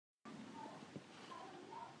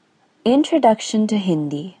Introduction to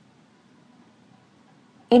Hindi.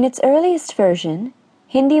 In its earliest version,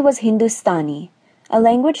 Hindi was Hindustani, a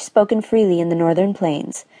language spoken freely in the northern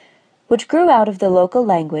plains, which grew out of the local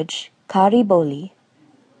language, Khari Boli.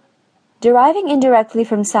 Deriving indirectly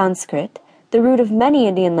from Sanskrit, the root of many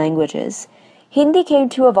Indian languages, Hindi came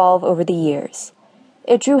to evolve over the years.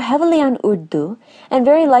 It drew heavily on Urdu and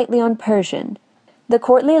very lightly on Persian, the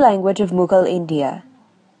courtly language of Mughal India.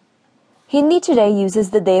 Hindi today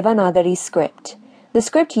uses the Devanagari script, the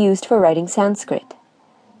script used for writing Sanskrit.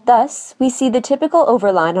 Thus, we see the typical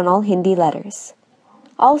overline on all Hindi letters.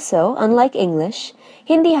 Also, unlike English,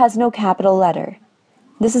 Hindi has no capital letter.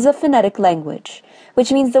 This is a phonetic language,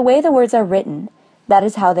 which means the way the words are written, that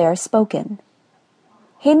is how they are spoken.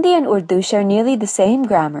 Hindi and Urdu share nearly the same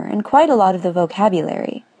grammar and quite a lot of the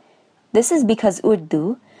vocabulary. This is because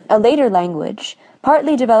Urdu, a later language,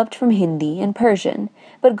 partly developed from Hindi and Persian,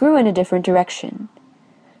 but grew in a different direction.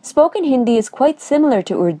 Spoken Hindi is quite similar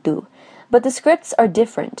to Urdu, but the scripts are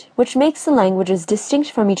different, which makes the languages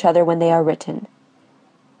distinct from each other when they are written.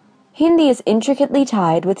 Hindi is intricately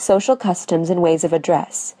tied with social customs and ways of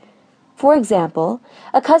address. For example,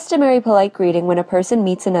 a customary polite greeting when a person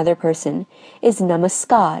meets another person is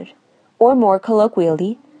namaskar, or more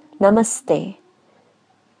colloquially, namaste.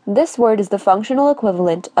 This word is the functional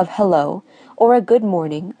equivalent of hello, or a good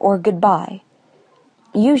morning, or goodbye.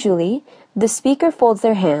 Usually, the speaker folds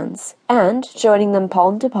their hands and, joining them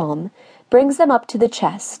palm to palm, brings them up to the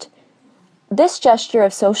chest. This gesture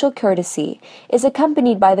of social courtesy is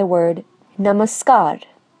accompanied by the word namaskar,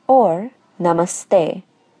 or namaste.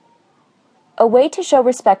 A way to show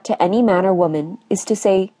respect to any man or woman is to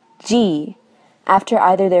say ji after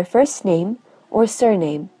either their first name or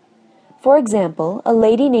surname. For example, a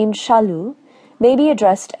lady named Shalu may be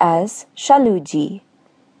addressed as Shalu ji.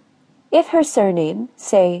 If her surname,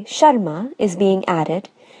 say Sharma, is being added,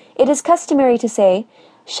 it is customary to say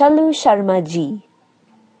Shalu Sharma ji.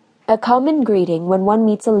 A common greeting when one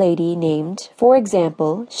meets a lady named, for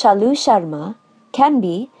example, Shalu Sharma, can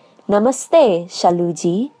be Namaste Shalu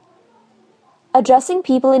ji. Addressing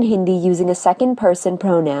people in Hindi using a second-person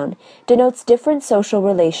pronoun denotes different social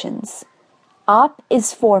relations. Aap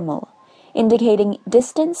is formal, indicating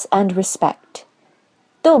distance and respect.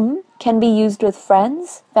 Tum can be used with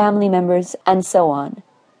friends, family members, and so on.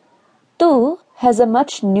 Tu has a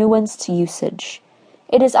much nuanced usage.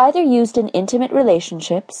 It is either used in intimate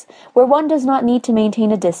relationships, where one does not need to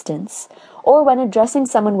maintain a distance, or when addressing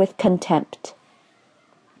someone with contempt.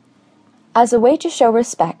 As a way to show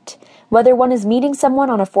respect, whether one is meeting someone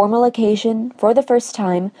on a formal occasion, for the first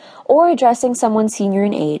time, or addressing someone senior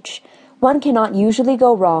in age, one cannot usually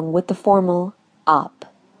go wrong with the formal aap.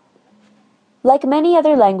 Like many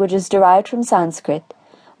other languages derived from Sanskrit,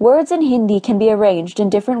 words in Hindi can be arranged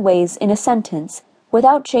in different ways in a sentence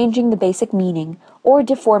without changing the basic meaning or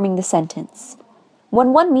deforming the sentence.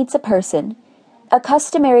 When one meets a person, a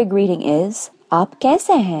customary greeting is "Aap kaise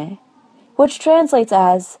hain?" which translates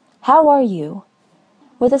as "How are you?"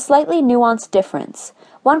 With a slightly nuanced difference,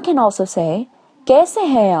 one can also say "Kaise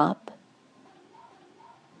hai aap?"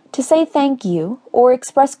 To say thank you or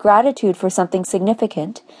express gratitude for something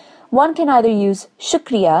significant, one can either use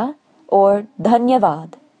shukriya or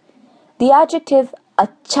dhanyavad. The adjective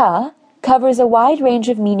acha covers a wide range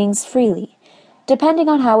of meanings freely, depending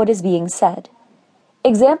on how it is being said.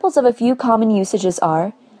 Examples of a few common usages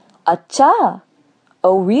are acha,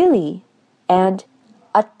 oh really, and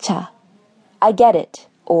acha, I get it,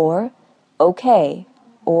 or okay,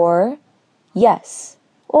 or yes,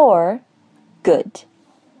 or good.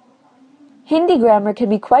 Hindi grammar can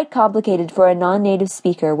be quite complicated for a non-native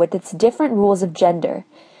speaker with its different rules of gender.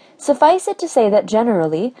 Suffice it to say that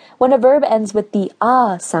generally, when a verb ends with the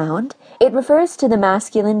a sound, it refers to the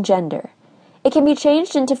masculine gender. It can be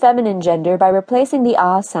changed into feminine gender by replacing the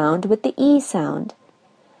a sound with the e sound.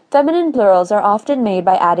 Feminine plurals are often made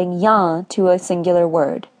by adding ya to a singular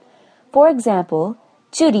word. For example,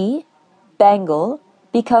 churi, bangle,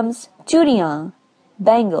 becomes churiyan,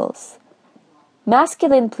 bangles.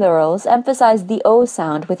 Masculine plurals emphasize the o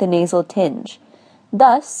sound with a nasal tinge.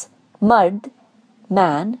 Thus, mard,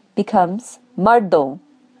 man, becomes mardo,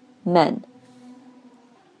 men.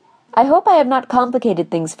 I hope I have not complicated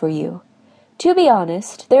things for you. To be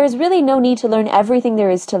honest, there is really no need to learn everything there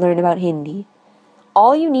is to learn about Hindi.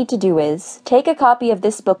 All you need to do is take a copy of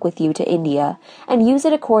this book with you to India and use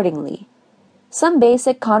it accordingly. Some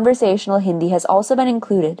basic conversational Hindi has also been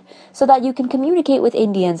included so that you can communicate with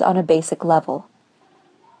Indians on a basic level.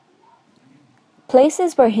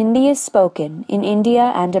 Places where Hindi is spoken in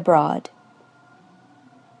India and abroad.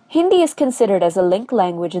 Hindi is considered as a link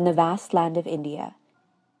language in the vast land of India.